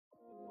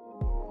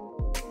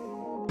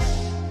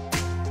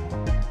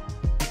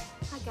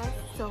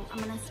So I'm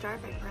gonna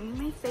start by priming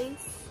my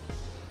face,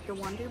 the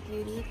Wonder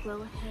Beauty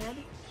Glow Ahead.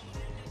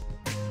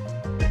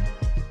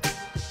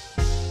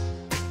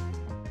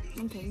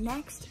 Okay,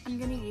 next I'm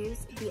gonna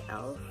use the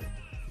e.l.f.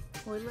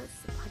 Poreless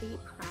Putty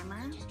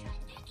Primer.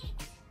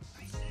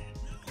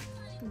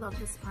 Love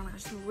this primer,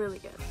 it's really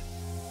good.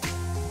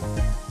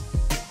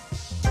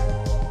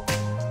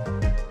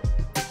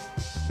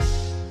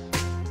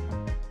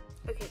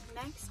 Okay,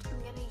 next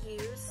I'm gonna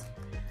use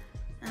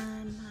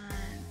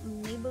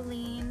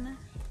Maybelline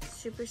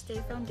Superstay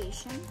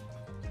Foundation.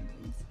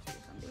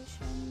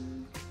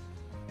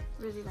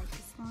 Really like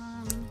this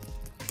one.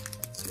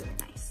 It's really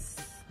nice.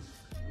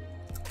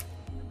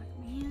 My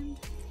hand.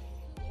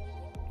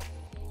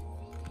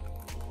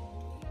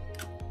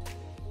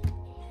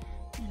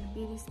 And a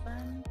beauty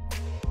spun.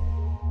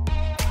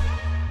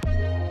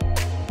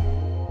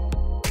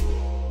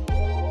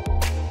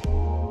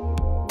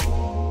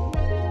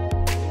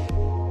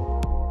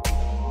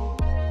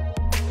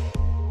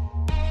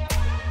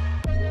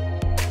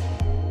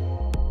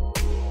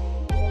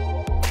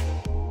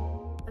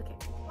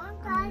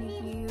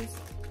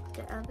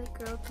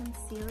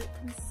 Conceal It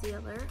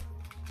concealer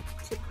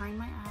to prime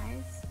my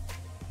eyes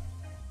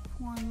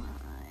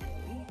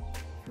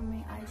for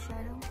my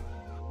eyeshadow.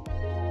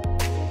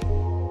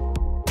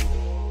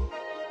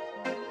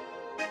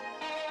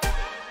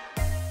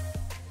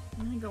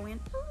 I'm gonna go in.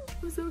 Oh,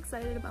 I'm so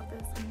excited about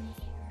this.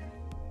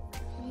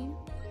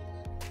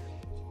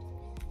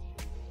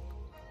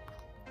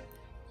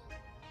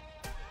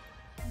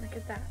 Look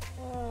at that.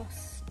 Oh,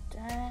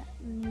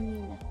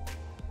 stunning.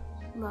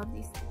 Love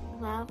this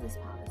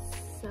palette.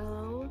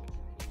 So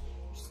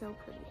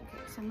pretty.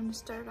 Okay, so I'm gonna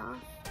start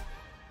off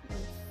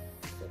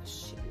with this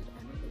shade.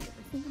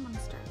 I think I'm gonna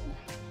start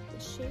with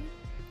this shade.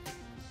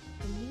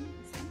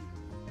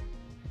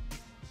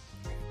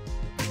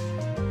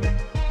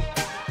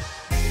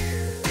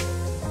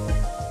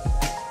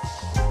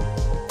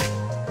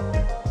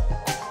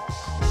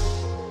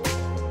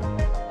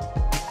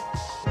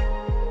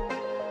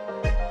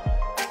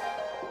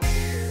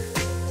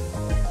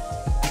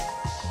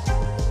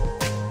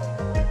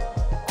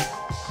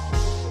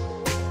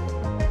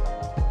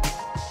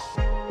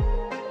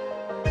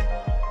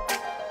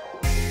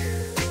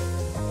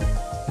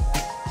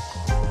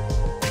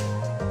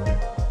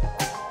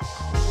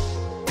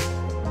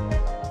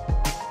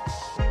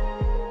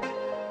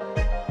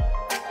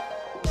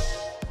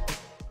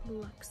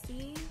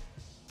 Luxie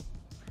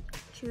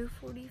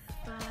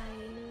 245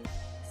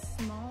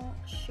 small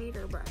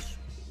shader brush.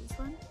 This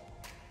one.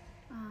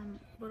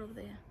 What over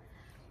there?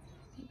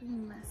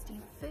 Musty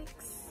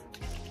Fix.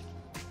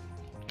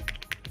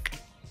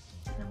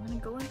 And I'm gonna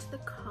go into the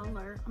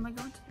color. I'm gonna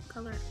go into the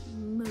color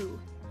Moo.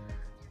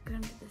 I'm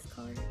gonna get this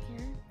color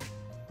here.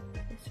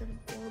 This sort of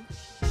gold.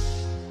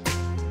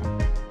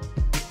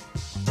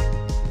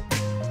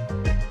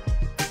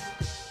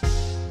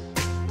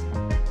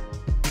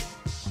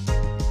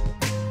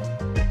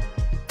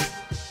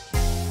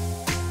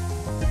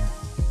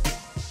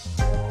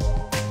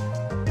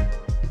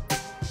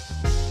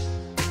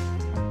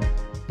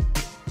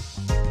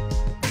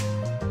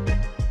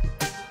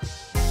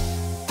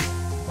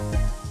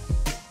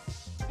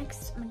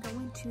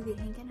 To the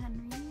Hank and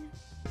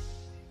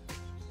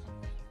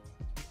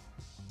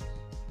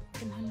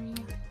Henry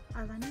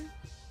eyeliner.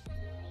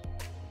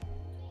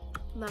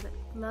 Love it.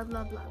 Love,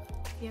 love, love.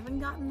 If you haven't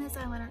gotten this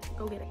eyeliner,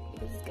 go get it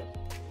because it's good.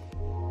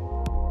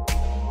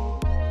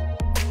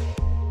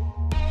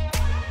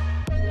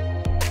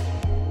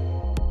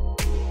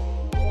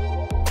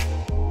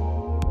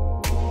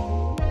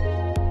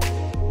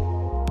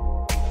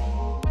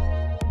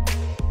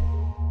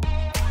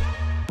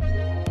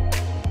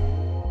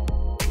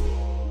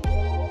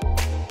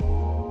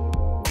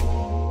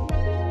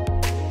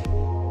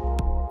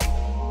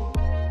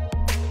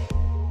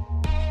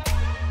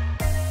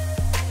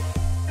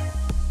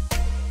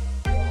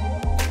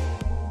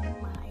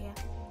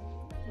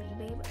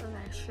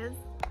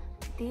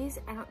 These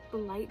the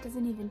light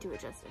doesn't even do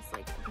it justice.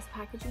 Like, this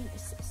packaging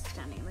is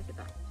stunning. Look at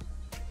that.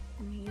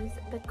 I'm gonna use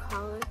the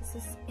color. This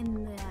is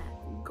in the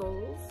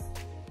goals.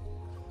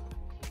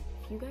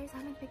 If you guys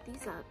haven't picked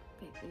these up,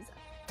 pick these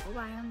up. Go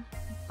buy them.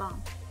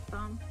 Bomb,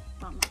 bomb,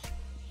 bomb.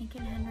 Hank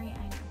and Henry,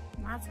 I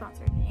know, not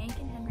sponsored. Hank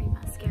and Henry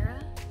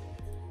mascara.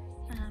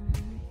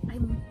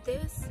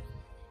 This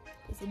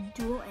is a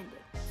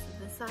dual-ended. So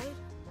this side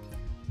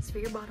is for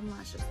your bottom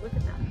lashes. Look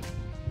at that.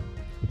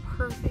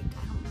 Perfect.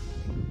 I don't know,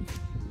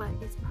 but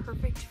it's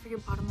perfect for your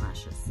bottom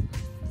lashes.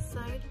 This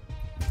side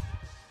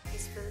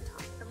is for the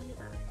top. Look at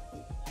that.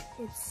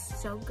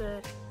 It's so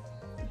good.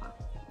 Wow.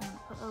 I'm gonna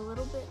put a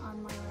little bit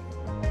on my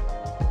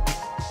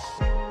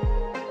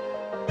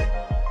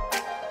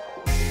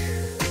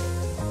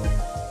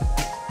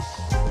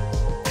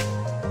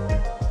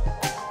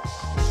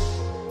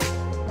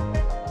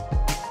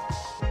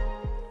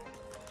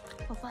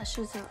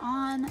lashes are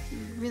on. I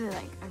really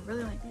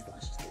like these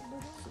lashes.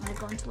 I'm gonna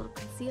go into a little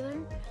concealer.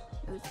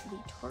 It was the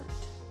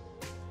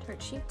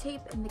Tarte Shape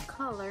Tape in the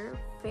color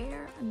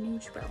Fair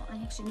Neutral. I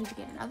actually need to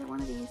get another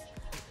one of these.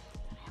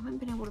 I haven't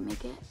been able to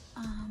make it.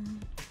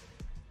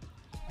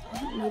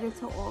 haven't made it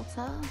to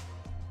Ulta.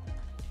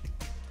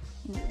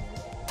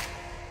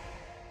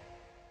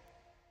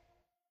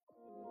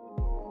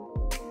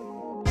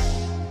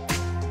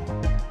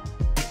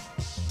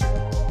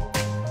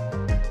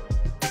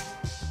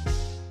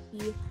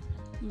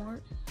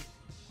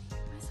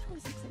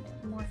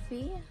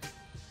 Morphe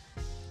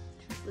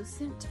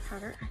translucent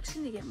powder.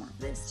 Actually, to get more of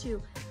this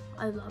too.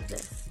 I love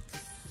this.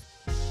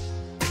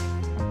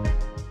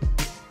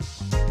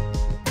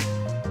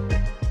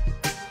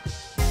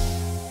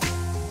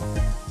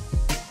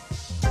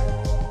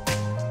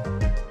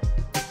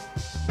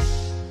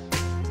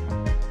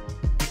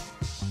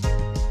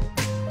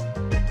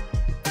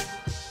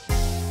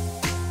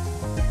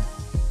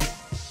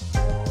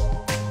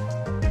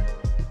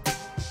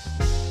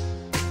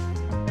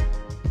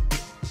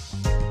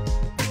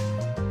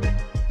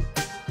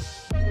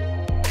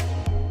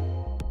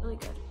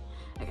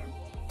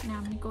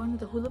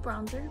 The Hoola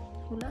bronzer,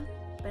 Hoola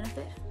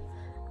Benefit.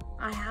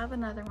 I have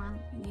another one.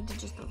 I need to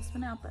just throw this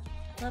one out, but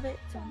I love it,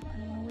 so I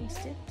don't want to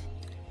waste it.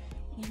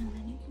 And I'm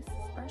gonna use this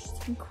brush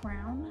to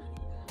crown.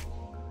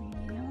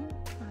 I'm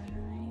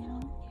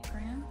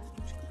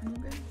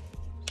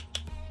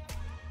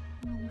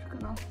just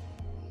gonna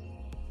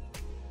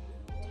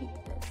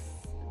take this.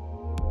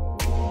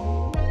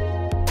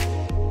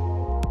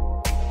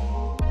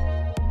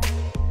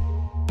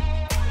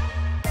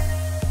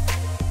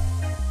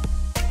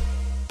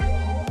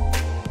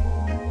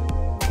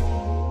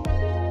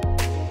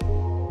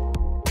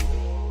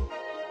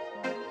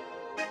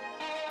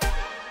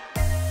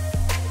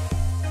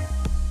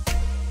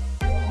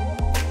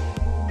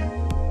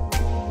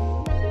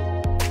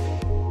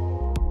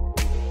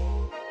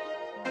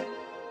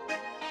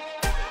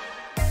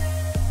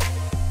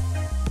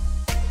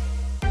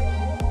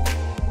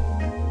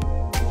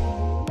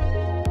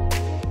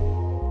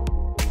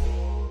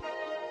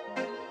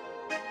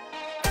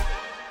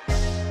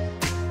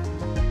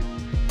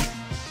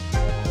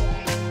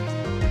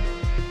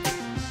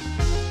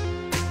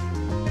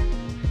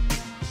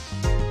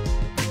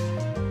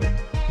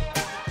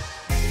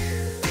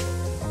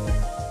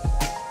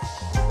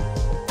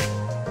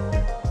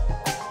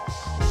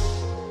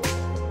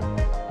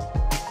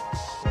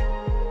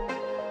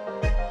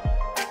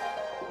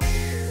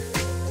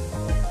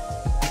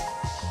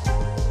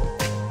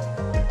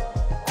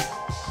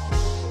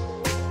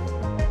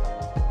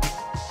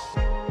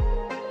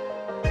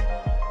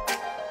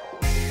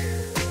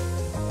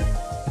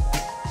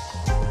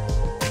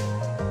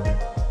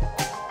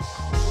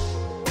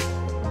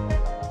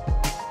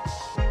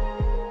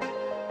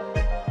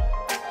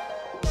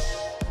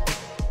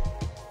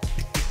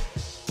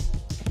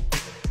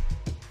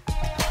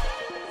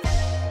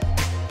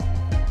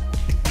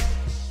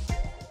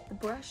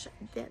 Brush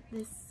that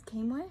this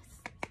came with,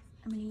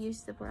 I'm going to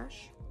use the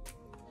brush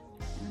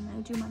and I'm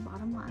going to do my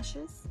bottom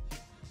lashes.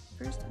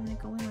 First, I'm going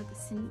to go in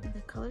with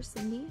the color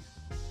Cindy.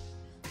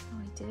 Oh,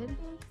 I did.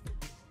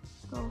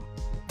 Let's go.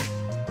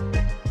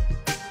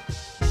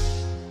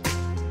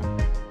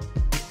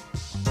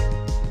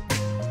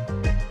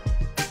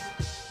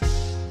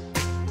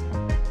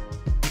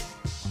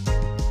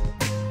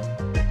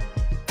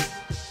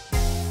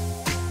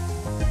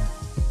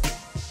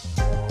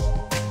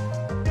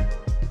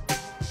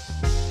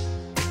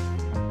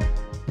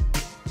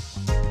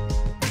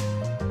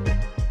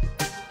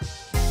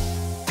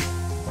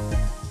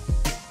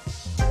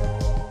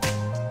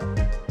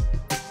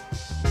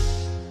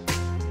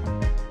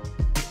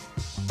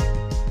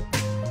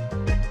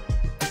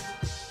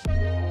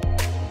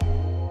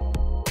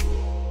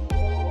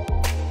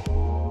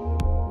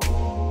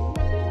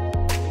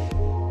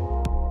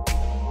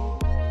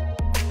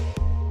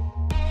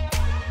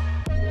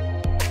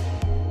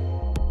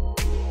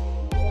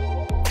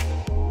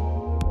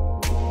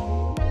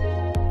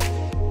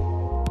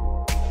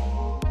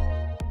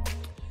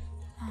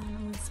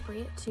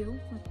 Too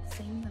with the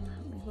same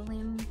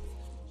Maybelline.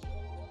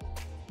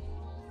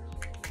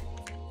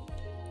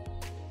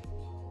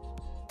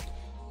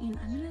 And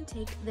I'm gonna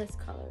take this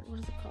color. What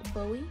is it called?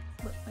 Bowie?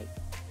 But like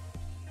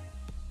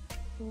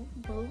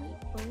Bowie?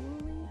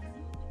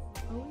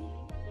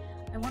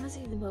 I want to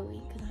say the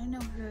Bowie because I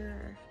know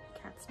her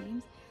cat's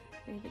names.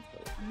 Very big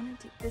Bowie. I'm gonna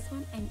take this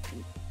one and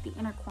the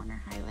inner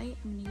corner highlight.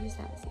 I'm gonna use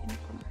that as the inner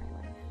corner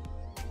highlight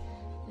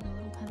with a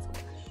little pencil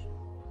brush.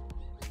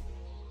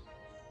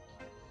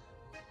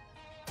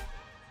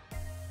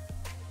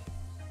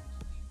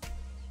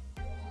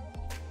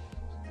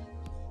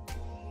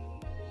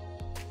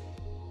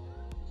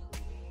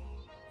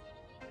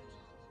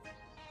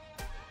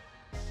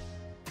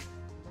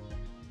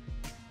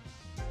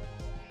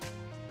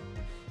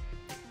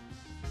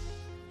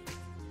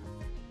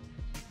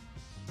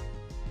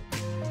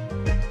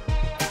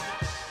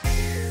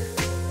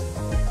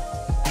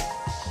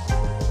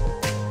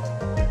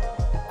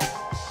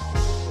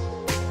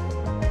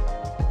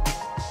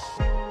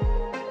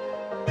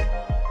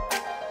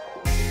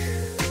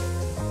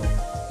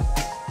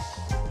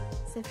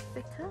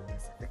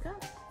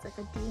 It's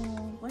like a dual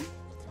one,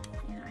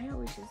 and I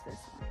always use this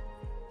one.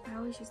 I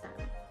always use that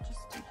one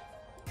just to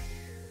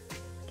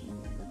gain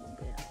a little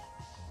bit.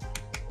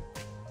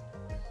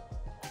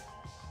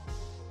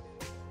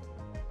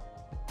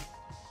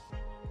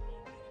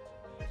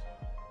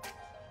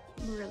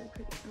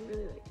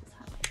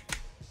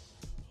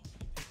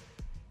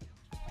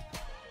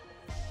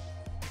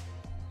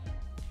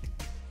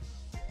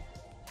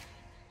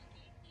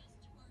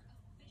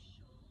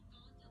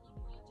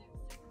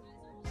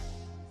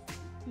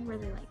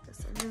 really like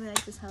this. I really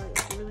like this highlight.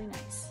 It's really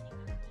nice.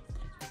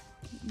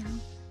 Okay, now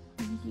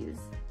I'm gonna use,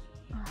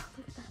 oh,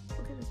 look at that.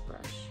 Look at this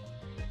brush.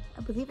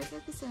 I believe I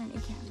got this in an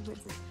can. What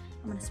is this?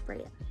 I'm gonna spray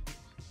it.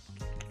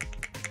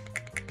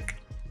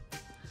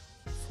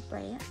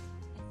 Spray it.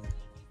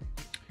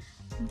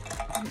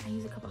 I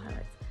use a couple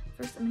highlights.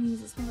 First, I'm gonna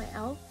use this one by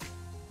e.l.f.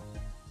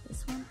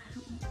 This one, I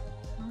don't know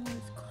what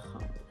it's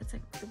called. It's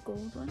like the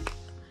gold one.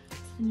 It's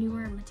the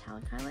newer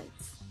metallic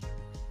highlights.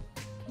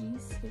 Can you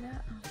see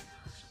that? Oh my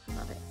gosh, I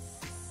love it.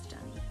 It's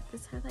stunning.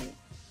 This highlight is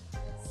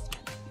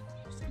stunning.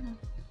 I'm just gonna.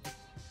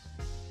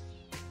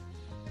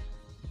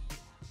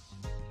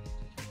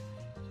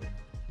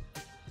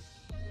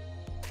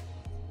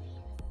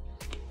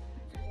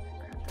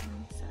 Grab the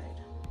wrong side.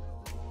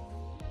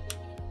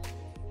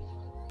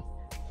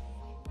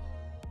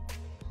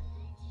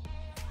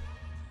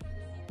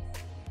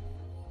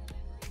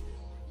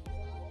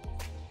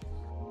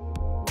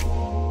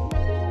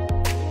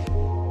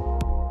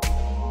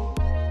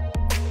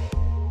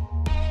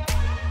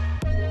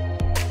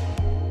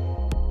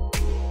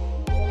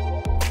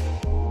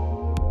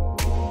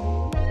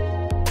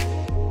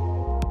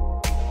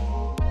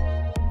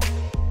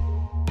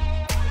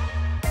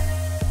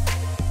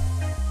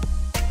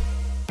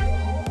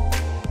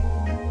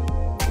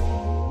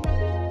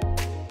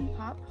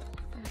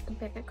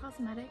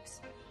 Cosmetics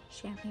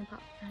champagne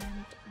pop, and I'm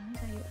gonna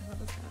tell you, I love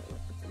this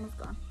palette. It's almost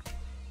gone.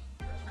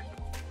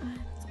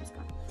 It's almost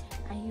gone.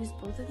 I used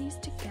both of these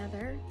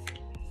together,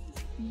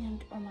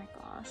 and oh my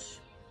gosh,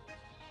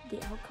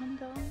 the outcome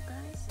though,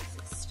 guys,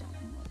 is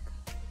stunning. Look.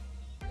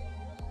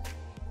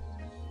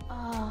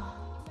 Oh,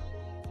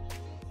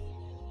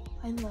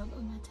 I love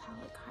a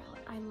metallic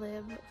highlight. I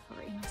live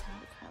for a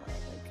metallic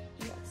highlight. Like,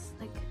 yes,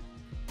 like,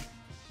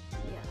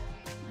 yeah,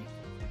 like,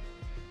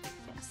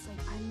 yes,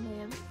 like I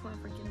live for a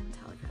freaking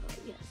metallic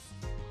highlight. Yes,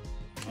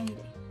 any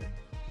day.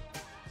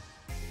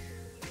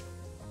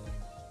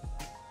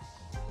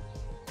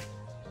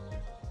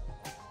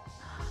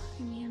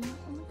 I mean,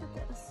 look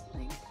at this.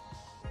 Like,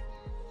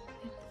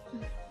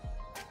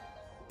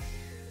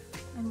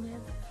 I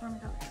live for a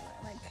metallic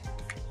highlight. Like,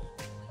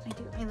 I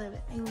do. I live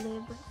it. I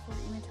live for a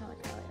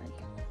metallic highlight. Like,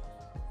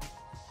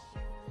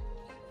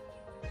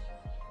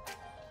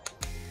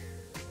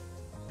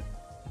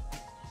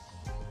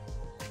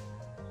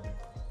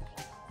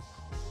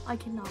 I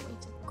cannot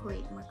wait to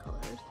create more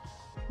colored,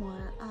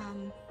 more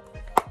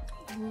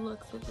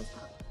looks with this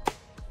palette.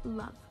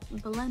 Love.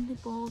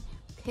 Blended, bold,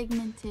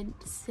 pigmented,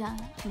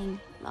 stunning.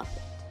 Love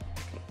it.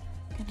 Okay,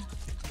 gonna.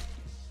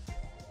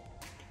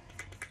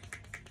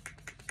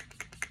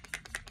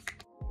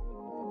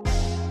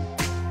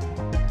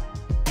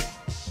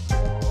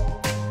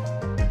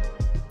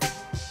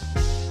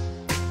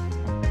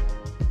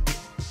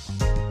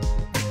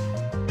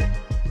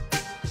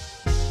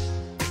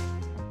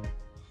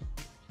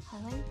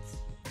 Highlights.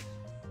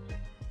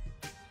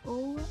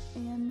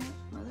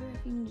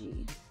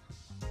 O-M-G.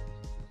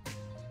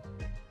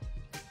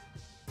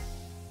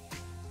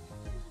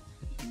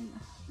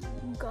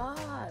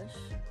 Gosh.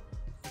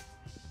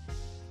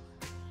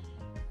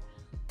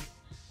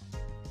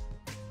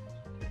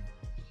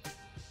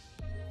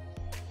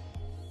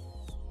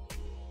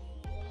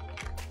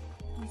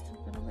 Just a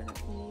little bit of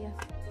the, oh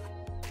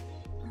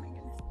my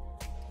goodness,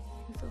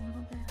 just a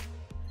little bit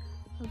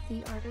of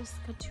the Artist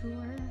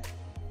Couture.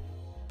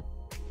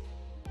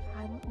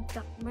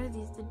 What are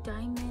these? The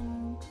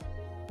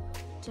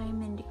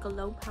Diamond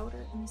Glow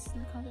Powder, and this is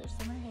the color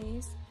Summer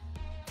Haze.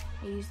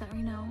 I use that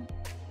right now.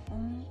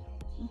 Oh,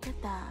 look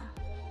at that.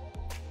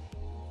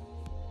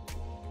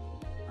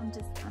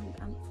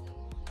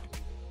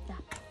 Yeah.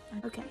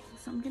 Okay,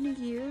 so I'm gonna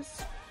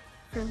use,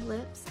 for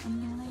lips, I'm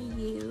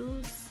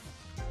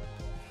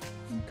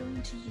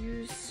going to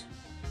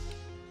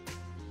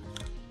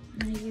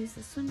use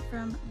this one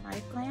from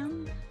Life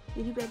Glam,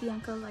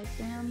 Beautybyjulie17 Life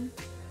Glam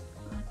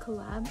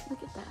collab.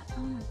 Look at that.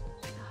 Oh my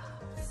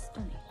god,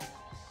 stunning.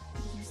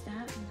 Use that.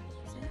 I'm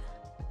gonna use it.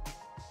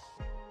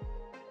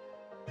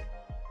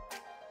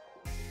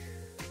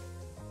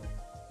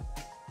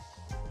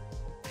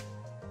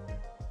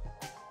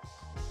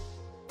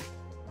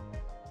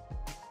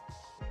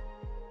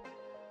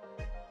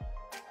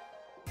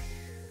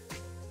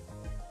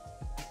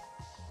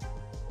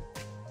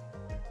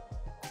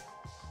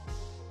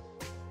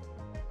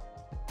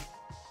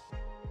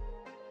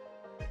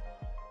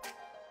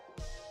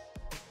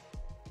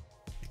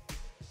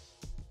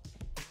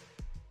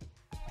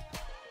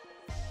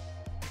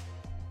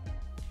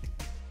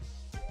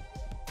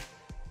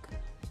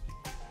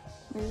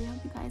 Really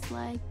hope you guys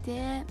liked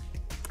it,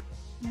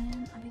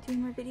 and I'll be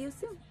doing more videos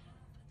soon.